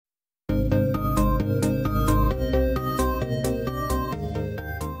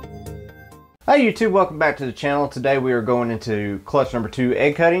Hi YouTube, welcome back to the channel. Today we are going into clutch number 2,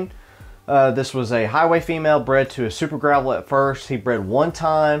 egg cutting. This was a highway female bred to a super gravel at first. He bred one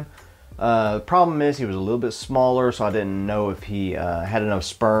time. The problem is he was a little bit smaller, so I didn't know if he had enough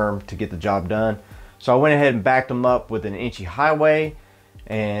sperm to get the job done. So I went ahead and backed him up with an inchy highway,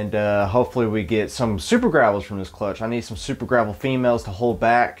 and hopefully we get some super gravels from this clutch. I need some super gravel females to hold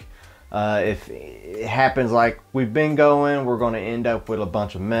back. If it happens like we've been going, we're going to end up with a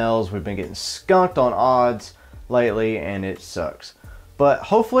bunch of males. We've been getting skunked on odds lately and it sucks. But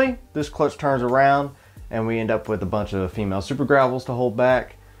hopefully this clutch turns around and we end up with a bunch of female super gravels to hold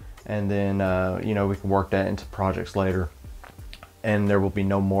back. And then, you know, we can work that into projects later. And there will be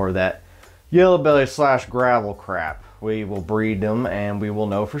no more of that yellow belly / gravel crap. We will breed them and we will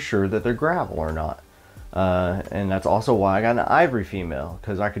know for sure that they're gravel or not. And that's also why I got an ivory female,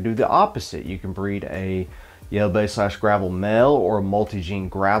 because I could do the opposite. You can breed a yellow belly / gravel male or a multi-gene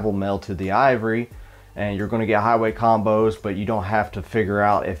gravel male to the ivory, and you're going to get highway combos, but you don't have to figure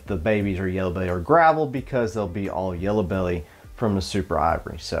out if the babies are yellow belly or gravel because they'll be all yellow belly from the super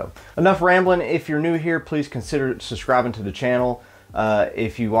ivory. So enough rambling. If you're new here, please consider subscribing to the channel.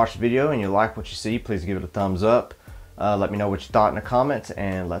 If you watch the video and you like what you see, please give it a thumbs up. Let me know what you thought in the comments,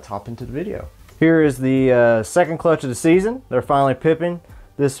 and let's hop into the video. Here is the second clutch of the season. They're finally pipping.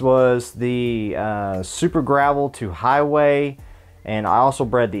 This was the super gravel to highway, and I also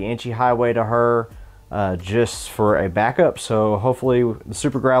bred the inchy highway to her just for a backup. So hopefully the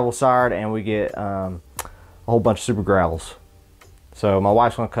super gravel sired and we get a whole bunch of super gravels. So my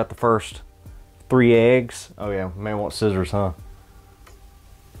wife's gonna cut the first 3 eggs. Oh yeah, may want scissors, huh?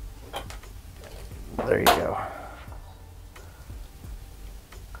 There you go.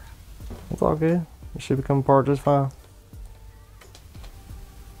 It's all good. It should become apart just fine.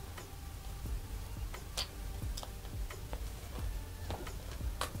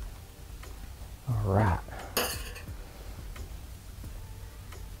 Alright.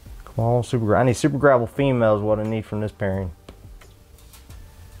 Come on, super gravel. I need super gravel females is what I need from this pairing.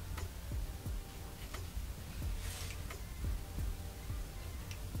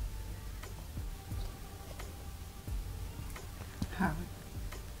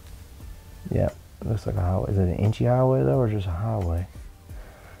 Yeah, it looks like a highway. Is it an inchy highway though, or just a highway?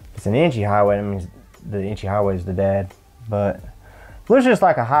 If it's an inchy highway, that means the inchy highway is the dad. But it looks just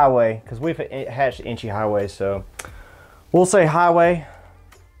like a highway because we've hatched inchy highways, so we'll say highway,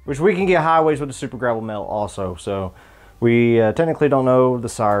 which we can get highways with the super gravel male also. So we technically don't know the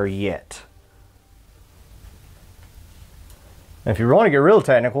sire yet. And if you want to get real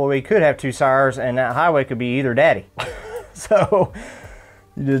technical, we could have 2 sires, and that highway could be either daddy. So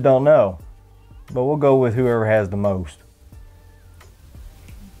you just don't know. But we'll go with whoever has the most.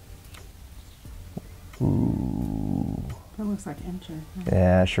 Ooh. That looks like inchy.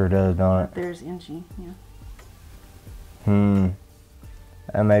 Yeah, it sure does, don't it? There's inchy, yeah.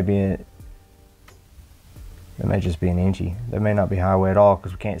 That may be it. That may just be an inchy. That may not be highway at all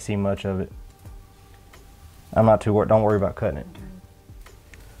because we can't see much of it. I'm not too worried. Don't worry about cutting it.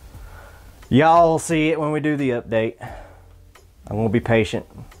 Y'all will see it when we do the update. I'm gonna be patient.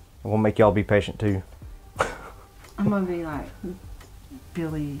 I'm gonna make y'all be patient too. I'm gonna be like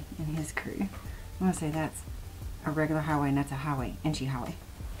Billy and his crew. I'm gonna say that's a regular highway and that's a highway, inchy highway.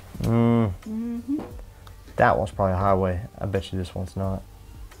 That one's probably a highway. I bet you this one's not.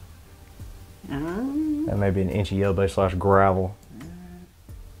 That may be an inchy yellow belly / gravel.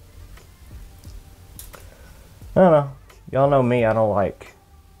 I don't know. Y'all know me. I don't like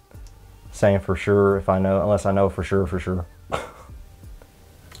saying for sure if I know, unless I know for sure, for sure.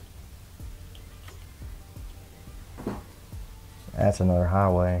 That's another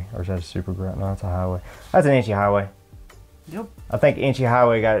highway, or is that a super gravel? No, that's a highway. That's an inchy highway. Yep. I think inchy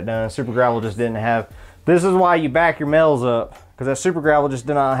highway got it done. Super gravel just didn't have. This is why you back your males up, because that super gravel just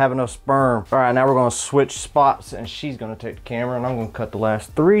did not have enough sperm. All right, now we're gonna switch spots, and she's gonna take the camera, and I'm gonna cut the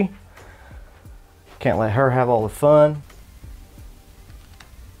last 3. Can't let her have all the fun.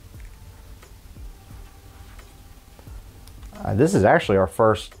 This is actually our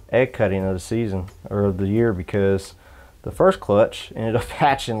first egg cutting of the season, or of the year, because the first clutch ended up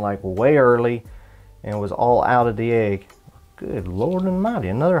hatching like way early and was all out of the egg. Good Lord almighty,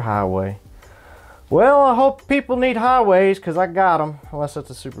 another highway. Well, I hope people need highways because I got them. Unless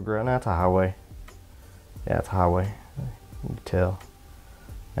that's a super gravel. No, that's a highway. Yeah, it's a highway. You can tell.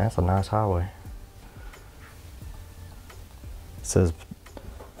 That's a nice highway. It says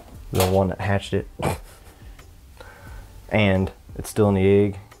the one that hatched it. And it's still in the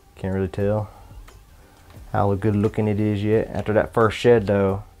egg. Can't really tell how good looking it is yet. After that first shed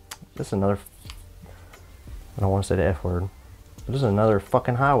though, this is another, I don't want to say the F word, but this is another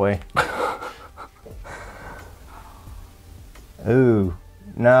fucking highway. Ooh,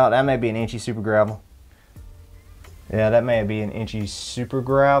 no, that may be an inchy super gravel. Yeah, that may be an inchy super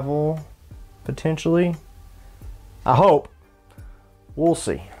gravel, potentially. I hope. We'll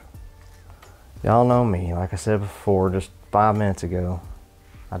see. Y'all know me, like I said before, just 5 minutes ago.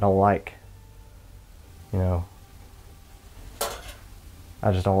 I don't like, you know,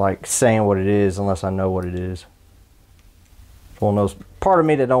 I just don't like saying what it is unless I know what it is. It's one of those, part of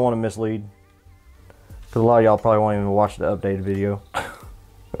me that don't want to mislead. Because a lot of y'all probably won't even watch the updated video.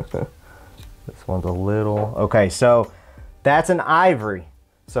 This one's a little, okay, so that's an ivory.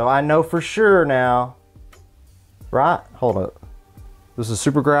 So I know for sure now, right? Hold up. This is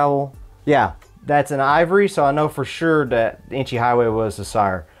super gravel. Yeah, that's an ivory, so I know for sure that Inchy Highway was the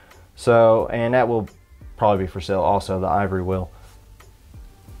sire. So, and that will probably be for sale also, the ivory will.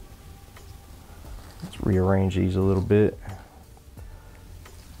 Let's rearrange these a little bit.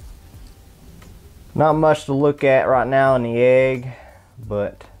 Not much to look at right now in the egg,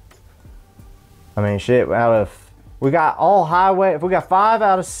 but I mean, shit, out of, we got all highway, if we got 5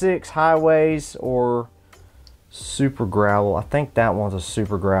 out of 6 highways or super gravel, I think that one's a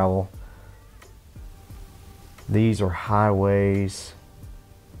super gravel. These are highways.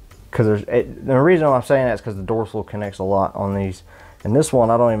 Because the reason I'm saying that is because the dorsal connects a lot on these. And this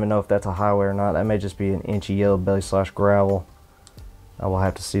one, I don't even know if that's a highway or not. That may just be an inchy yellow belly / gravel. I will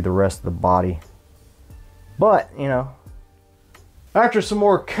have to see the rest of the body. But, you know, after some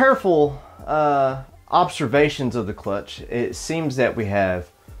more careful observations of the clutch, it seems that we have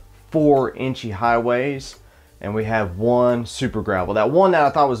 4 inchy highways and we have 1 super gravel. That one that I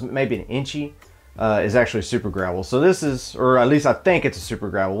thought was maybe an inchy is actually super gravel. So this is, or at least I think it's a super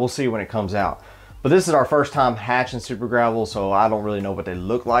gravel. We'll see when it comes out. But this is our first time hatching super gravel, so I don't really know what they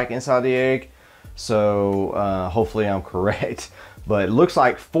look like inside the egg. So hopefully I'm correct. But it looks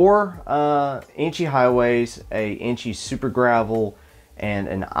like 4 inchy highways, a inchy super gravel, and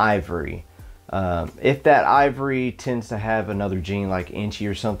an ivory. If that ivory tends to have another gene like inchy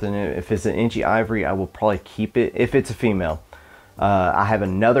or something, if it's an inchy ivory, I will probably keep it if it's a female. I have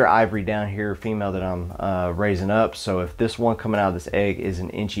another ivory down here, female, that I'm raising up. So if this one coming out of this egg is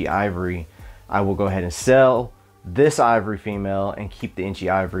an inchy ivory, I will go ahead and sell this ivory female and keep the inchy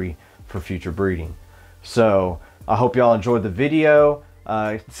ivory for future breeding. So I hope y'all enjoyed the video.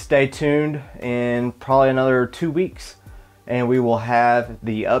 Stay tuned in probably another 2 weeks and we will have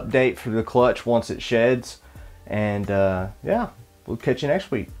the update for the clutch once it sheds. And yeah, we'll catch you next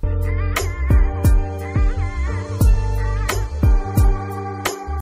week.